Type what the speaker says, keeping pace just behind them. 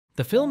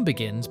The film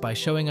begins by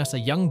showing us a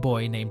young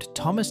boy named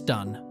Thomas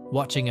Dunn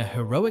watching a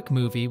heroic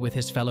movie with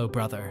his fellow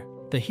brother.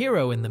 The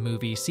hero in the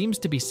movie seems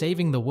to be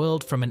saving the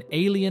world from an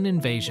alien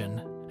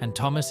invasion, and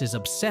Thomas is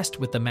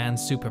obsessed with the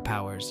man's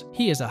superpowers.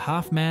 He is a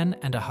half man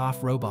and a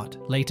half robot.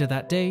 Later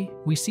that day,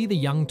 we see the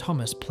young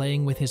Thomas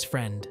playing with his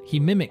friend. He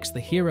mimics the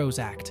hero's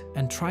act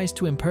and tries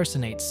to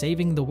impersonate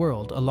saving the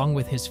world along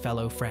with his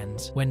fellow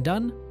friends. When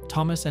done,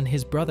 Thomas and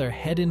his brother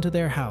head into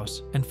their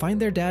house and find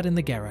their dad in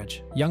the garage.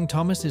 Young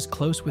Thomas is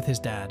close with his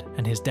dad,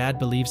 and his dad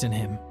believes in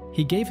him.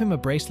 He gave him a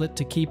bracelet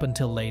to keep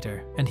until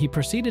later, and he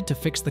proceeded to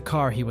fix the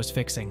car he was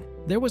fixing.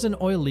 There was an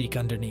oil leak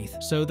underneath,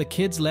 so the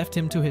kids left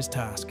him to his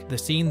task. The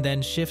scene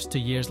then shifts to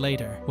years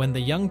later, when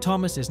the young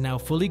Thomas is now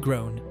fully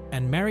grown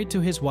and married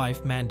to his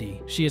wife,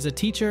 Mandy. She is a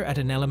teacher at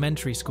an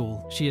elementary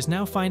school. She is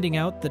now finding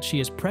out that she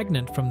is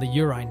pregnant from the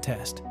urine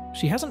test.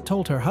 She hasn't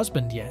told her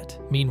husband yet.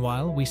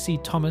 Meanwhile, we see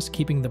Thomas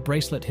keeping the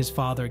bracelet his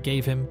father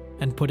gave him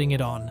and putting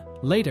it on.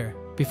 Later,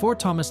 before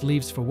Thomas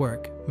leaves for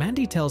work,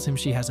 Mandy tells him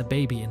she has a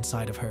baby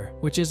inside of her,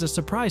 which is a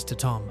surprise to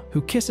Tom,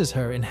 who kisses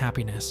her in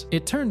happiness.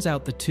 It turns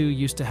out the two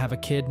used to have a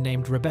kid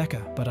named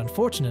Rebecca, but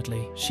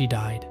unfortunately, she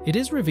died. It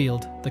is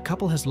revealed the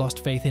couple has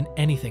lost faith in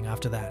anything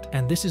after that,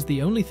 and this is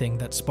the only thing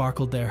that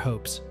sparkled their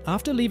hopes.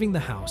 After leaving the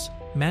house,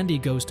 Mandy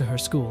goes to her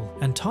school,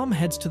 and Tom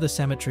heads to the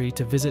cemetery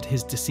to visit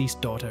his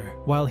deceased daughter.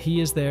 While he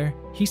is there,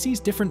 he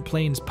sees different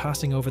planes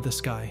passing over the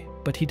sky,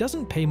 but he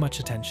doesn't pay much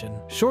attention.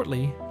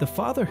 Shortly, the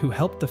father who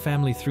helped the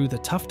family through the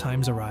tough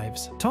times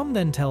arrives. Tom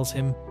then tells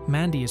him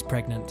Mandy is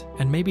pregnant,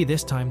 and maybe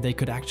this time they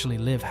could actually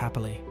live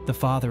happily. The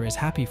father is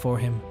happy for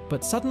him,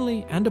 but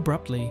suddenly and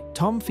abruptly,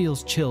 Tom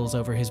feels chills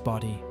over his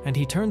body, and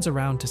he turns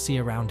around to see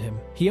around him.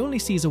 He only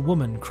sees a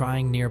woman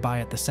crying nearby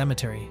at the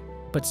cemetery,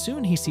 but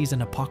soon he sees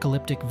an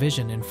apocalyptic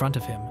vision in front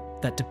of him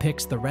that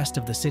depicts the rest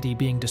of the city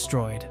being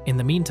destroyed. In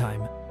the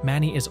meantime,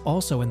 Manny is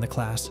also in the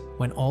class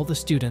when all the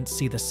students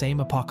see the same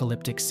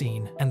apocalyptic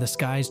scene, and the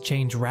skies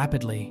change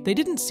rapidly. They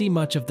didn't see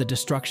much of the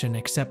destruction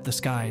except the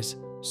skies,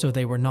 so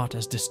they were not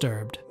as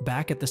disturbed.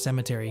 Back at the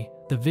cemetery,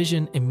 the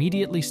vision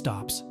immediately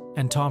stops,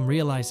 and Tom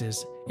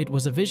realizes it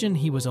was a vision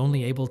he was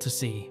only able to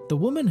see. The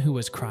woman who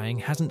was crying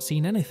hasn't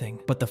seen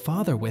anything, but the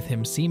father with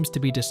him seems to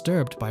be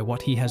disturbed by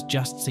what he has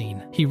just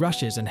seen. He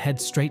rushes and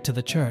heads straight to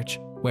the church,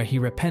 where he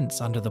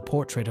repents under the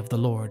portrait of the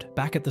Lord.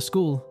 Back at the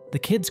school, the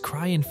kids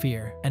cry in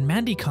fear, and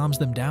Mandy calms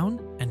them down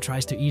and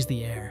tries to ease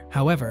the air.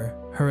 However,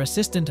 her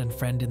assistant and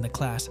friend in the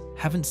class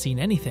haven't seen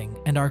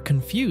anything and are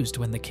confused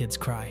when the kids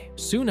cry.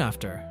 Soon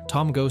after,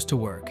 Tom goes to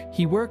work.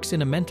 He works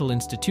in a mental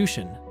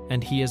institution,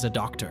 and he is a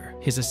doctor.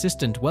 His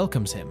assistant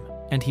welcomes him,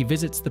 and he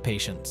visits the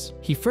patients.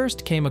 He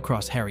first came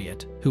across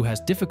Harriet, who has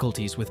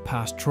difficulties with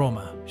past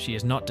trauma. She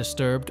is not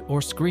disturbed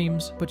or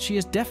screams, but she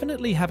is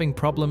definitely having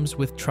problems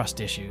with trust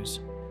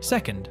issues.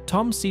 Second,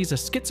 Tom sees a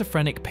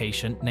schizophrenic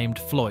patient named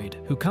Floyd,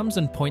 who comes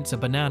and points a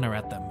banana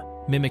at them,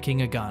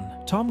 mimicking a gun.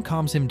 Tom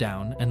calms him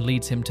down and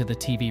leads him to the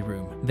TV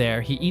room.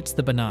 There, he eats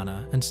the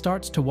banana and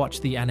starts to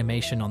watch the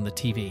animation on the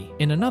TV.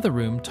 In another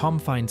room, Tom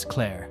finds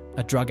Claire,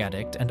 a drug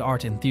addict and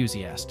art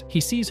enthusiast.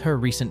 He sees her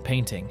recent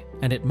painting,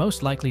 and it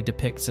most likely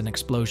depicts an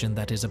explosion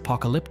that is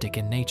apocalyptic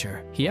in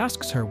nature. He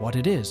asks her what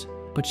it is,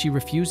 but she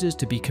refuses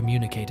to be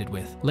communicated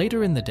with.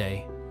 Later in the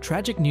day,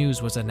 tragic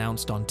news was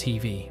announced on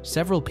TV.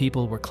 Several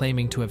people were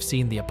claiming to have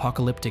seen the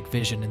apocalyptic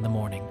vision in the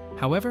morning.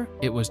 However,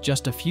 it was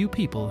just a few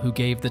people who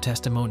gave the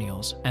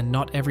testimonials, and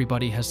not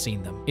everybody has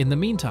seen them. In the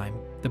meantime,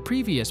 the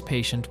previous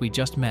patient we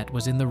just met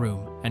was in the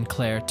room, and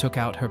Claire took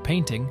out her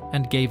painting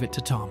and gave it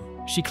to Tom.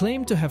 She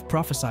claimed to have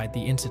prophesied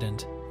the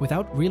incident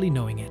without really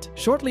knowing it.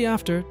 Shortly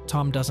after,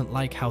 Tom doesn't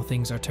like how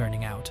things are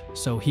turning out,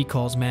 so he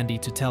calls Mandy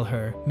to tell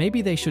her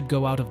maybe they should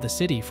go out of the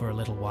city for a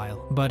little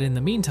while. But in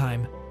the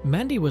meantime,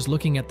 Mandy was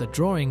looking at the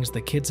drawings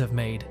the kids have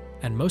made,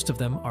 and most of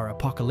them are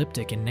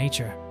apocalyptic in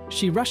nature.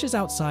 She rushes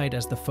outside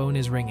as the phone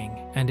is ringing,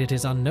 and it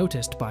is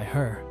unnoticed by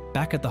her.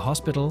 Back at the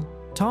hospital,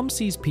 Tom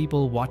sees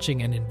people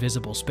watching an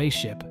invisible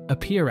spaceship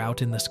appear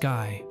out in the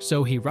sky,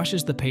 so he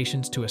rushes the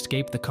patients to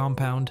escape the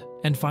compound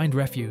and find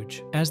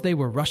refuge. As they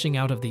were rushing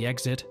out of the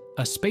exit,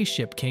 a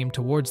spaceship came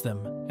towards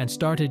them and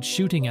started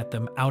shooting at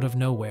them out of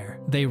nowhere.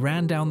 They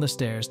ran down the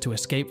stairs to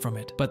escape from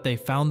it, but they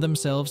found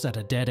themselves at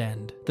a dead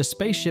end. The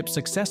spaceship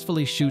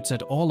successfully shoots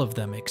at all of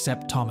them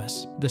except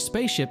Thomas. The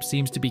spaceship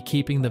seems to be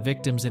keeping the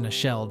victims in a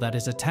shell that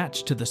is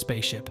attached to the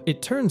spaceship.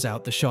 It turns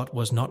out the shot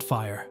was not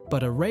fire,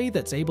 but a ray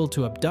that's able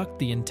to abduct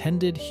the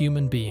intended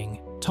human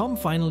being. Tom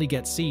finally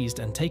gets seized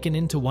and taken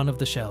into one of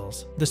the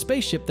shells. The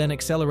spaceship then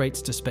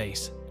accelerates to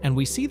space, and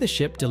we see the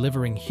ship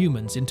delivering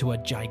humans into a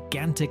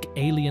gigantic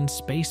alien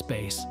space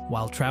base.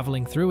 While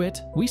traveling through it,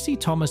 we see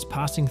Thomas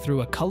passing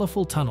through a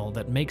colorful tunnel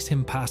that makes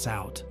him pass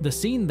out. The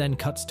scene then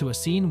cuts to a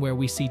scene where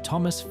we see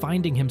Thomas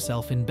finding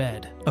himself in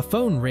bed. A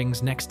phone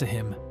rings next to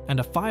him, and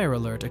a fire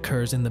alert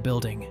occurs in the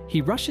building.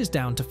 He rushes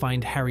down to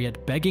find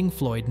Harriet begging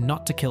Floyd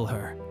not to kill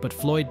her, but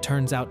Floyd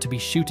turns out to be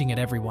shooting at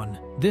everyone,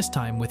 this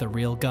time with a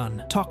real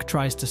gun. Tok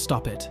tries to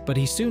stop it, but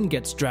he soon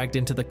gets dragged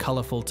into the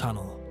colorful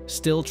tunnel,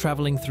 still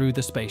traveling through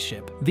the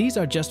spaceship. These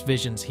are just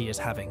visions he is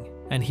having,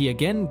 and he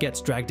again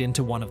gets dragged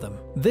into one of them.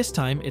 This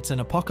time, it's an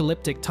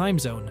apocalyptic time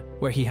zone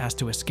where he has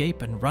to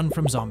escape and run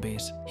from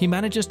zombies. He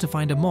manages to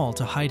find a mall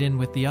to hide in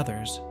with the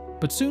others.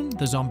 But soon,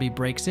 the zombie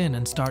breaks in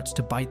and starts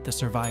to bite the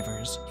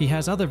survivors. He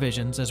has other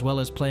visions as well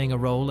as playing a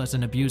role as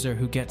an abuser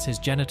who gets his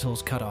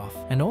genitals cut off.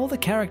 And all the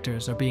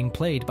characters are being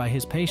played by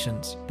his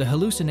patients. The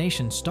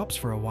hallucination stops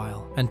for a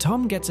while, and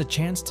Tom gets a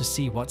chance to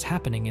see what's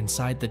happening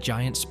inside the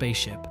giant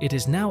spaceship. It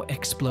is now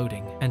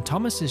exploding, and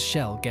Thomas's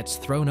shell gets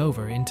thrown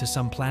over into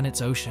some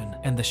planet's ocean,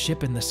 and the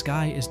ship in the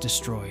sky is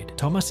destroyed.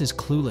 Thomas is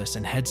clueless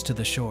and heads to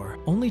the shore,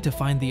 only to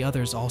find the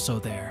others also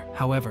there.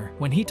 However,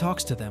 when he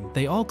talks to them,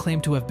 they all claim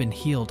to have been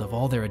healed of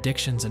all their addictions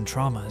and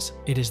traumas.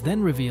 It is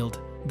then revealed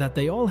that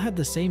they all had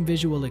the same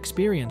visual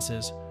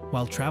experiences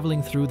while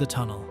traveling through the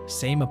tunnel.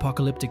 Same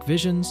apocalyptic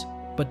visions,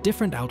 but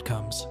different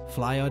outcomes.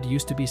 Flyod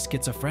used to be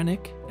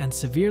schizophrenic and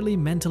severely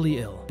mentally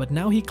ill, but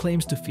now he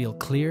claims to feel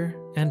clear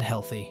and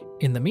healthy.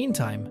 In the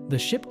meantime, the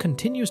ship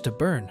continues to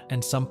burn,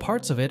 and some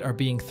parts of it are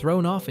being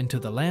thrown off into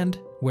the land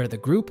where the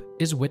group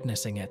is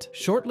witnessing it.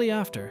 Shortly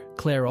after,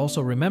 Claire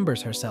also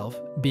remembers herself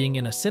being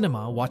in a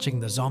cinema watching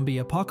the zombie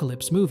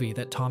apocalypse movie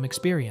that Tom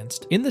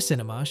experienced. In the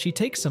cinema, she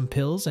takes some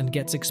pills and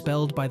gets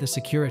expelled by the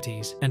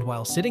securities, and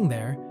while sitting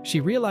there, she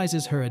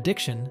realizes her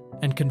addiction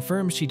and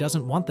confirms she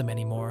doesn't want them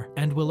anymore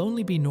and will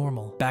only be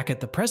normal. Back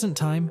at the present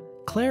time,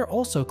 Claire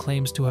also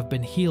claims to have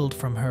been healed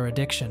from her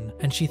addiction,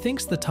 and she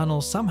thinks the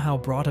tunnel somehow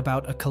brought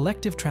about a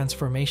collective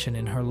transformation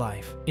in her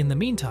life. In the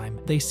meantime,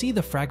 they see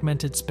the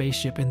fragmented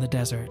spaceship in the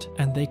desert,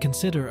 and they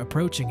consider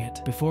approaching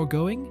it. Before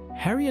going,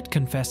 Harriet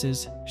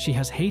confesses she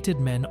has hated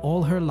men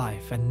all her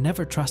life and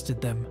never trusted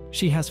them.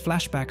 She has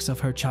flashbacks of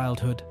her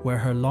childhood, where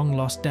her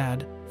long-lost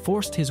dad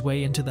forced his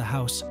way into the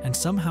house and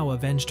somehow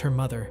avenged her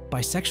mother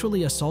by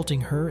sexually assaulting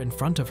her in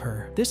front of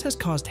her. This has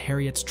caused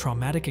Harriet's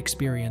traumatic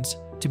experience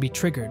to be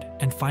triggered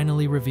and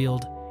finally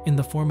revealed in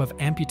the form of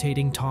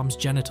amputating Tom's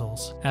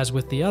genitals. As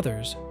with the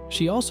others,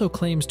 she also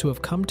claims to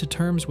have come to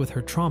terms with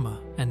her trauma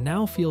and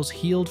now feels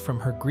healed from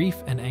her grief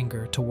and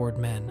anger toward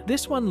men.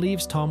 This one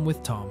leaves Tom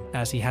with Tom,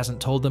 as he hasn't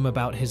told them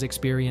about his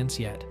experience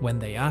yet. When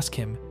they ask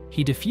him,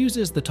 he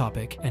diffuses the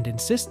topic and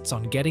insists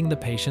on getting the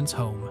patients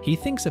home. He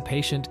thinks a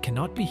patient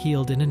cannot be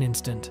healed in an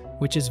instant,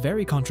 which is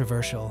very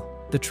controversial.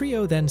 The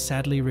trio then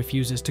sadly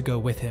refuses to go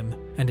with him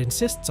and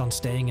insists on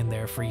staying in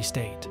their free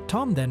state.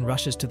 Tom then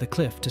rushes to the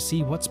cliff to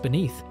see what's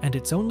beneath, and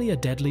it's only a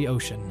deadly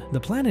ocean. The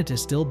planet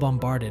is still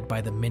bombarded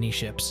by the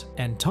mini-ships,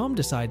 and Tom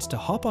decides to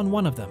hop on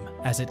one of them,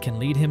 as it can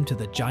lead him to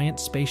the giant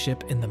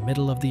spaceship in the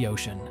middle of the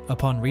ocean.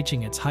 Upon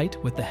reaching its height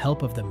with the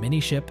help of the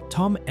mini-ship,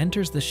 Tom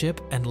enters the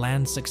ship and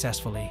lands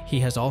successfully.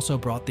 He has also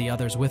brought the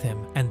others with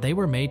him, and they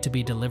were made to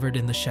be delivered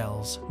in the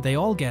shells. They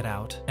all get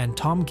out, and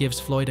Tom gives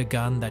Floyd a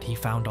gun that he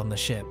found on the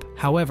ship.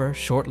 However,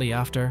 shortly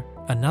after,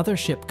 another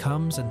ship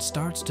comes and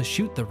starts to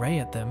shoot the ray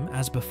at them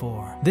as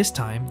before. This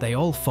time, they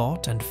all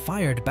fought and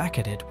fired back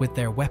at it with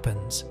their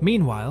weapons.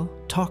 Meanwhile,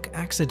 Tok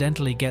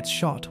accidentally gets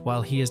shot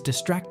while he is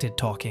distracted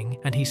talking,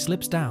 and he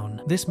slips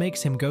down. This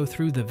makes him go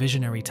through the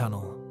visionary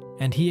tunnel,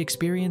 and he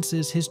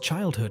experiences his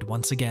childhood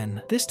once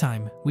again. This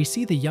time, we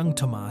see the young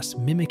Tomas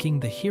mimicking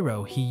the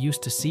hero he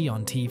used to see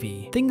on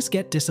TV. Things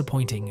get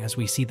disappointing as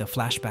we see the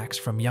flashbacks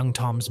from young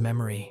Tom's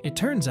memory. It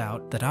turns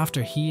out that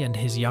after he and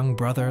his young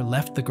brother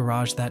left the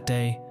garage that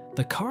day,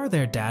 the car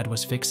their dad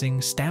was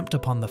fixing stamped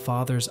upon the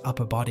father's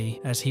upper body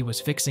as he was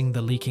fixing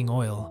the leaking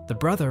oil. The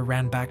brother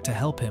ran back to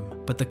help him,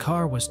 but the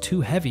car was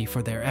too heavy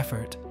for their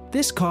effort.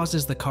 This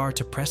causes the car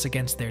to press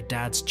against their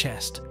dad's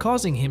chest,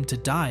 causing him to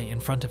die in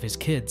front of his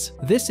kids.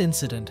 This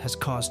incident has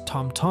caused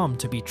Tom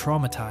to be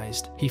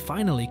traumatized. He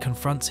finally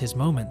confronts his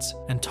moments,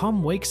 and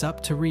Tom wakes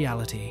up to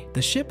reality.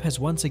 The ship has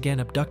once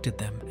again abducted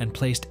them and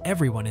placed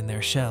everyone in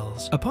their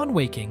shells. Upon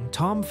waking,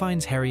 Tom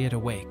finds Harriet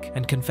awake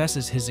and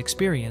confesses his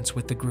experience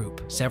with the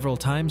group. Several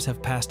times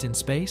have passed in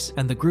space,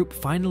 and the group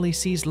finally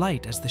sees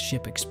light as the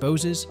ship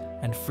exposes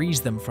and frees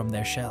them from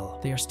their shell.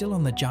 They are still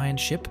on the giant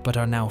ship, but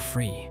are now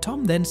free.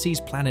 Tom then sees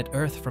planet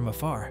Earth from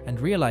afar and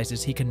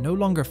realizes he can no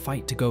longer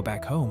fight to go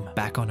back home.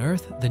 Back on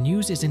Earth, the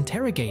news is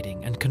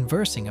interrogating and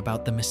conversing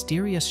about the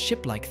mysterious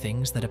ship-like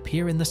things that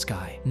appear in the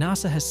sky.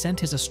 NASA has sent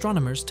his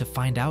astronomers to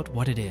find out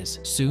what it is.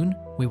 Soon,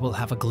 we will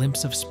have a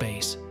glimpse of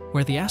space,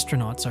 where the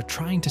astronauts are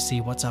trying to see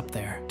what's up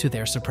there. To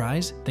their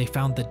surprise, they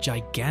found the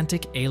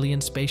gigantic alien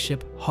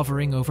spaceship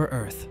hovering over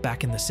Earth.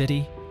 Back in the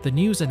city, the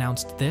news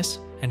announced this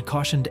and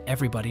cautioned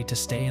everybody to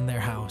stay in their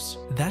house.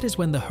 That is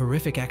when the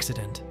horrific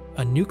accident,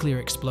 a nuclear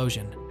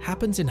explosion,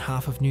 happens in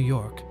half of New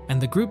York,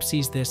 and the group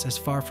sees this as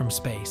far from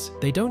space.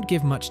 They don't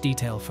give much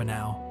detail for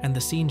now, and the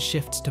scene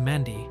shifts to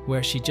Mandy,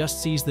 where she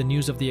just sees the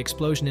news of the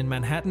explosion in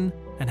Manhattan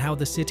and how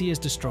the city is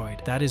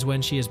destroyed. That is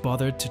when she is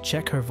bothered to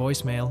check her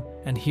voicemail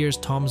and hears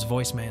Tom's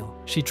voicemail.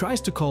 She tries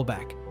to call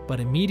back, but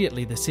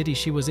immediately the city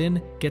she was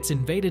in gets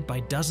invaded by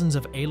dozens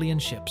of alien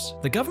ships.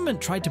 The government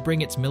tried to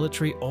bring its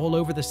military all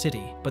over the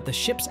city, but the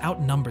ships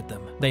outnumbered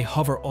them. They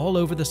hover all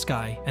over the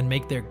sky and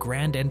make their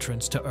grand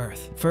entrance to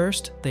Earth.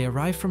 First, they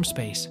arrive from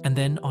space, and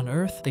then on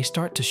Earth, they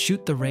start to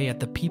shoot the ray at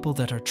the people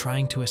that are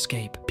trying to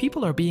escape.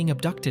 People are being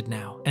abducted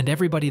now, and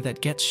everybody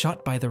that gets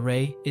shot by the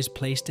ray is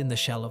placed in the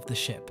shell of the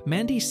ship.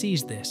 Mandy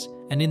sees this,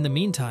 and in the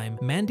meantime,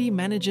 Mandy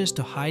manages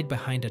to hide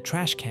behind a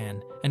trash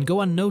can and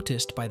go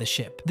unnoticed by the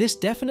ship. This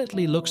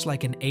definitely looks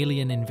like an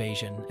alien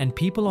invasion, and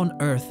people on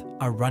Earth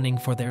are running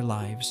for their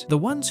lives. The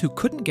ones who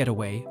couldn't get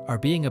away are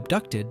being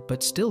abducted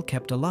but still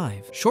kept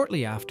alive.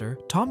 Shortly after,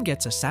 Tom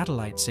gets a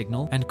satellite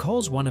signal and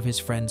calls one of his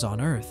friends on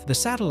Earth. The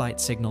satellite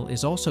signal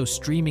is also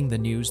streaming the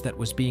news that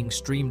was being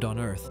streamed on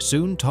Earth.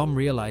 Soon, Tom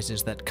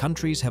realizes that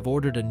countries have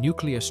ordered a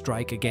nuclear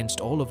strike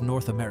against all of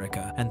North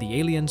America, and the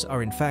aliens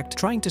are in fact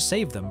trying to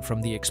save them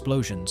from the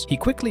explosions. He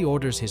quickly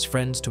orders his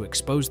friends to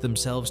expose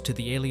themselves to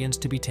the aliens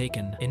to be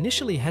taken.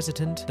 Initially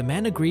hesitant, the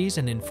man agrees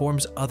and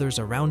informs others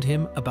around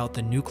him about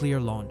the nuclear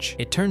launch.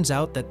 It turns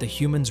out that the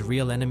humans'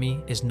 real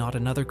enemy is not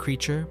another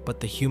creature, but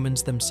the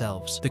humans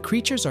themselves. The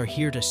creatures are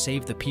here to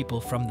save the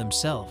people from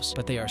themselves,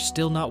 but they are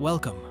still not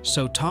welcome.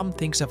 So Tom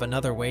thinks of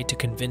another way to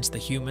convince the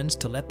humans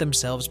to let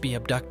themselves be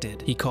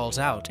abducted. He calls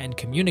out and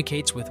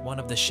communicates with one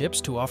of the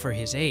ships to offer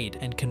his aid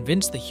and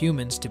convince the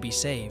humans to be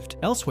saved.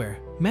 Elsewhere,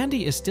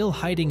 Mandy is still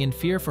hiding in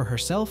fear for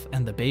herself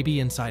and the baby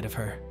inside of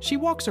her. She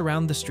walks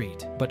around the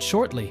street, but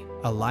shortly,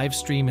 a live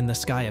stream in the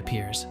sky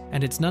appears,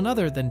 and it's none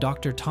other than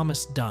Dr.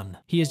 Thomas Dunn.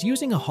 He is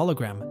using a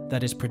hologram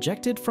that is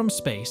projected from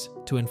space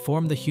to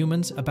inform the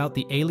humans about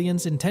the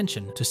aliens'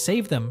 intention to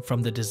save them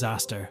from the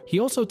disaster. He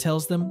also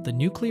tells them the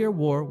nuclear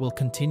war will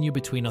continue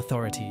between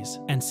authorities,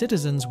 and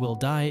citizens will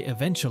die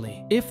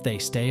eventually if they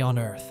stay on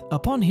Earth.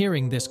 Upon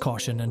hearing this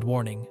caution and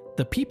warning,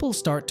 the people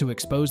start to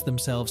expose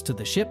themselves to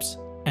the ships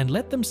and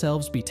let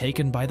themselves be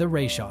taken by the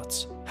ray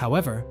shots.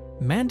 However,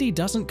 Mandy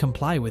doesn't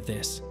comply with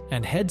this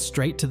and heads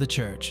straight to the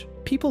church.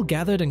 People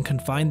gathered and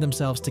confined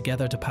themselves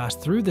together to pass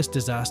through this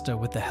disaster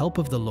with the help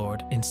of the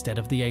Lord instead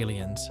of the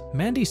aliens.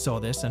 Mandy saw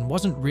this and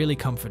wasn't really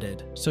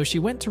comforted, so she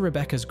went to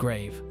Rebecca's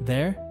grave.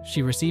 There,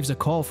 she receives a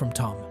call from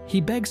Tom.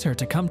 He begs her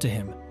to come to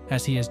him,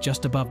 as he is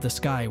just above the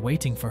sky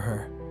waiting for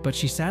her. But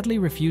she sadly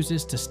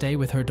refuses to stay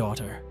with her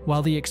daughter.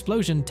 While the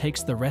explosion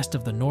takes the rest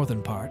of the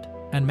northern part,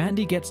 and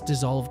Mandy gets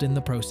dissolved in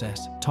the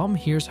process, Tom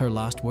hears her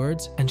last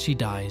words and she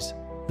dies.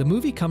 The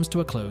movie comes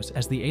to a close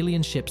as the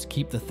alien ships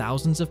keep the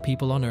thousands of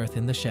people on Earth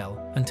in the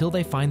shell until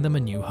they find them a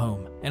new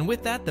home. And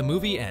with that, the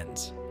movie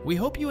ends. We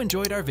hope you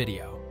enjoyed our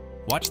video.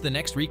 Watch the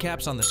next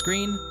recaps on the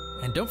screen,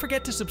 and don't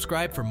forget to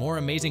subscribe for more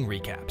amazing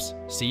recaps.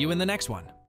 See you in the next one.